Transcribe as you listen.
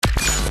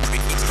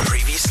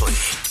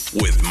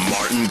with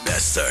Martin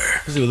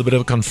Bester. With a bit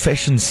of a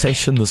confession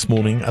session this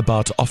morning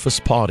about office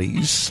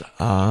parties.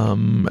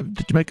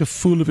 Did you make a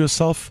fool of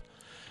yourself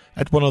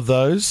at one of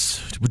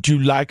those? Would you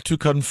like to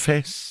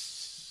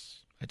confess?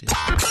 I did.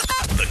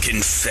 The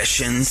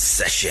confession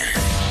session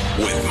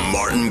with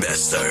Martin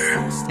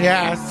Bester.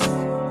 Yes,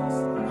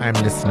 I'm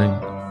listening.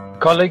 A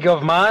colleague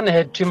of mine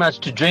had too much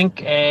to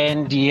drink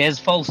and he has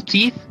false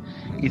teeth.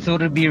 He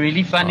thought it'd be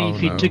really funny if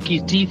he took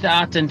his teeth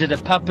out and did a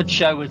puppet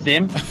show with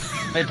them.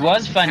 It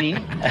was funny.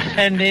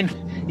 And then,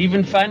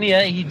 even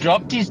funnier, he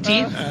dropped his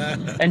teeth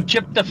and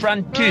chipped the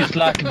front tooth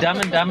like Dumb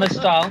and Dumber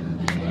style.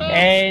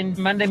 And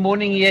Monday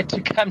morning he had to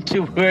come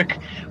to work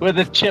with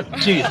a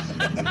chipped tooth.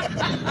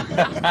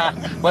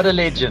 What a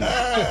legend.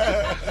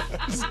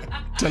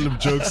 Tell him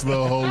jokes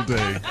the whole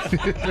day.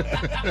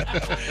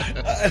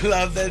 I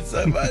love that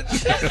so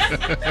much.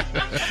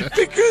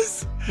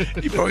 Because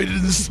he probably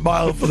didn't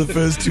smile for the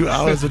first 2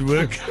 hours at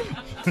work.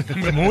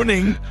 In the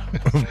morning.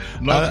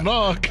 Knock,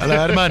 knock. Hello,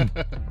 Herman.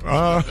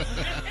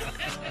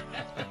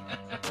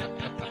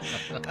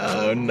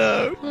 Oh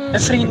no. 'n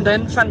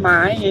vriendin van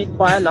my het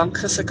baie lank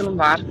gesukkel om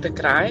werk te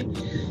kry.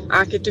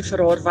 Ek het toe vir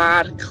haar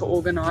werk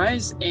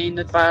georganiseer en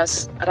dit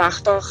was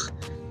regtig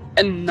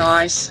 'n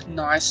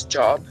nice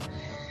job.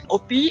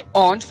 Op die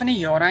aand van die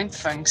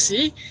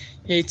jaareindfunksie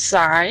het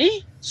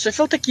sy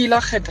soveel tequila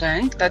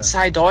gedrink dat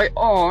sy daai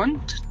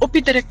aand op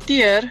die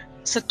direkteur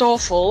se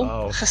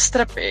tafel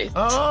gestrip het.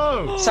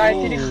 Sy het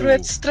hierdie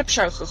groot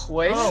stripshow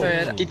gegooi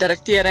vir die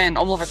direkteure en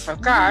almal wat wou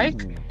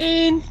kyk.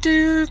 En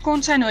toe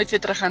kon sy nooit weer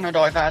teruggaan na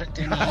daai werk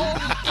toe nie.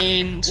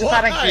 En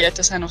sover ek weet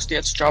is sy nog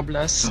steeds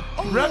jobless.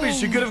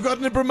 Rubbish, you could have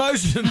gotten a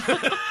promotion.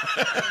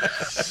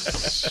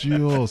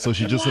 Sure, so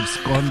she just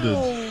absconded.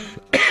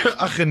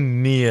 Ach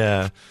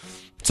nee.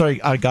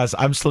 Sorry, guys,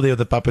 I'm still there with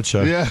the puppet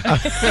show. Yeah.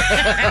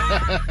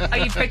 Are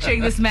you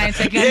picturing this man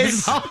taking out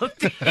his whole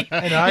teeth?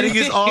 And hiding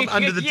his arm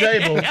under the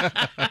table.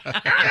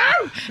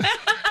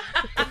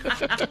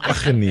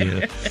 Ach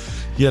nee.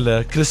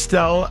 Julle,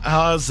 Christel,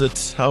 how's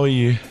it? How are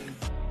you?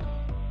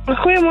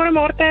 Goeiemôre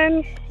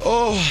Martin.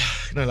 Oh,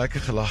 nou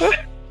lekker gelag.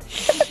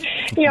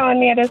 Ja,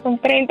 nee, dis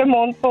omtrent 'n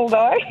mond vol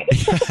daai.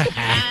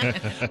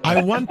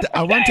 I want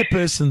a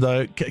person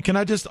though. Can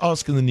I just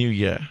ask in the new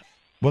year?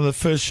 One of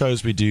the first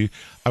shows we do,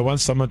 I want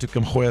someone to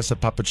come hoy us a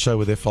puppet show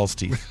with their false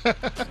teeth.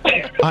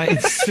 I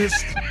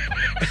insist.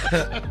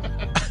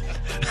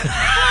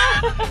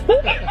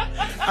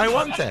 I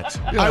want that.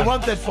 Yeah. I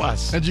want that for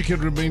us. And you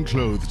can remain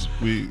clothed.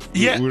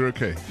 We're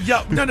okay.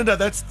 Yeah, no,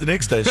 that's the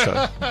next day's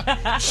show.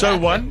 Show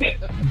 1,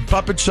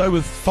 puppet show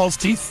with false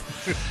teeth.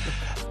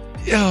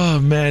 Oh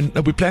man,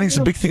 we're planning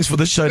some big things for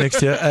this show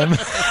next year.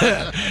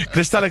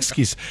 Christel,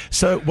 excuse.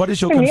 So, what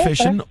is your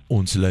confession?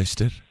 Ons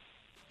luister.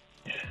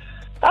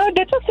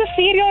 Dit was so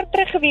 4 jaar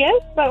terug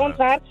gewees by ons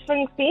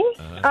werksfunksie.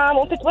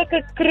 Ons het ook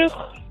 'n kroeg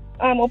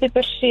op die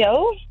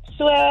perseel.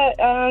 So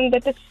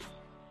dit is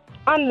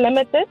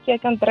unlimited. Jy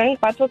kan drink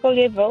wat ook al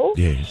jy wil.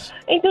 Yes.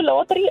 En toe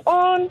later die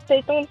aand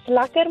het ons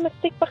lekker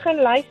musiek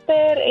begin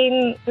luister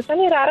en dis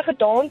nie regtig 'n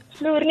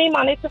dansvloer nie,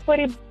 maar net so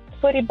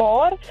voor die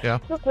bar. Ja.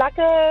 So ons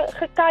lekker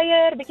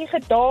gekuier, bietjie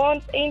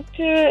gedans en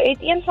toe het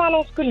een van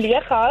ons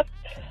kollegas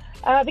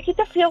bietjie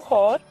te veel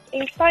gehad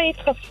en sy het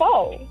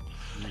geval.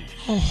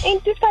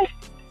 En toe sy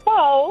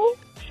val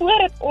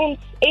voordat ons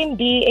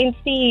MD en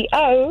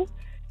CEO,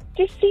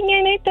 toe sien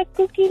jy net 'n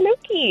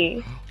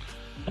koekie-loekie.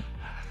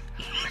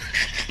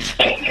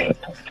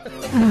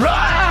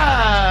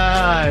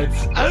 Right.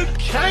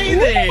 Okay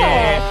there.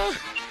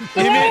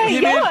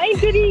 Ja, en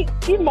toe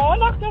die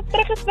maandag nog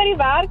terug is by die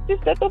werk, toe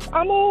sit op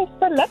almal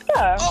se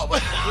lippe.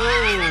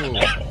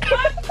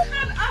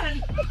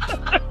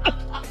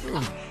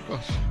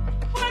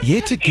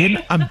 Yet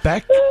again, I'm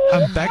back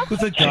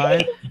with a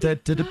guy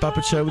that did a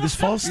puppet show with his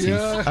false teeth.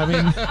 Yeah. I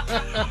mean,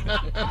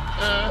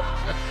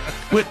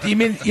 what you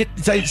mean?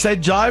 Sy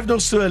jive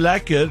nog so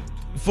lekker.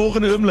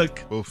 Volgende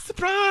oomblik.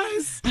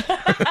 Surprise!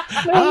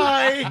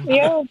 Hi!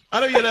 Ja.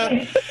 Hallo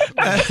julle.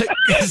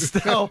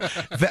 Stel,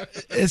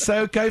 is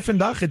sy okay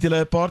vandag? Het julle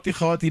 'n party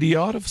gehad hierdie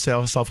jaar of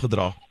self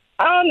gedra?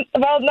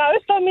 Wel, nou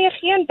is daar meer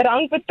geen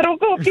drank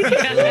betrokke op die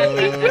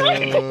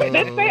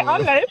dit sê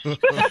alles.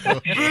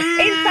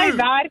 En sy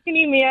werk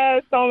nie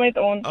meer saam met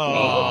ons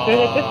nie. So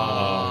dit is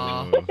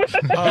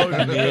Oh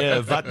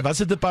nee, wat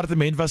se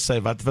departement was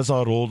sy? Wat was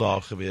haar rol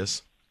daar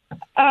gewees?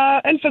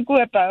 in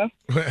verkope.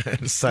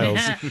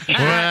 Sales.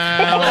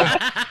 Well,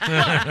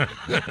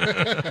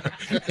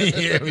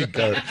 here we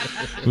go.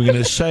 We're going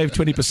to shave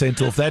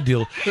 20% off that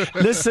deal.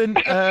 Listen,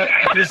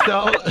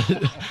 Christel,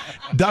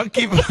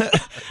 dankie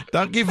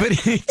vir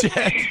die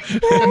chat.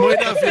 Mooi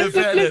dag vir jou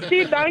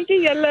verder.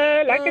 Dankie julle,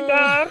 lekker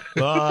dag.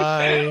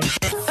 Bye.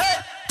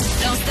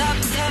 Don't stop,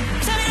 turn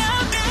it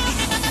up.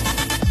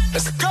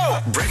 Let's go.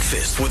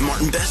 Breakfast with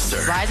Martin Bester.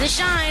 Rise and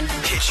shine.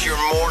 It's your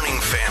morning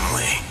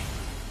family.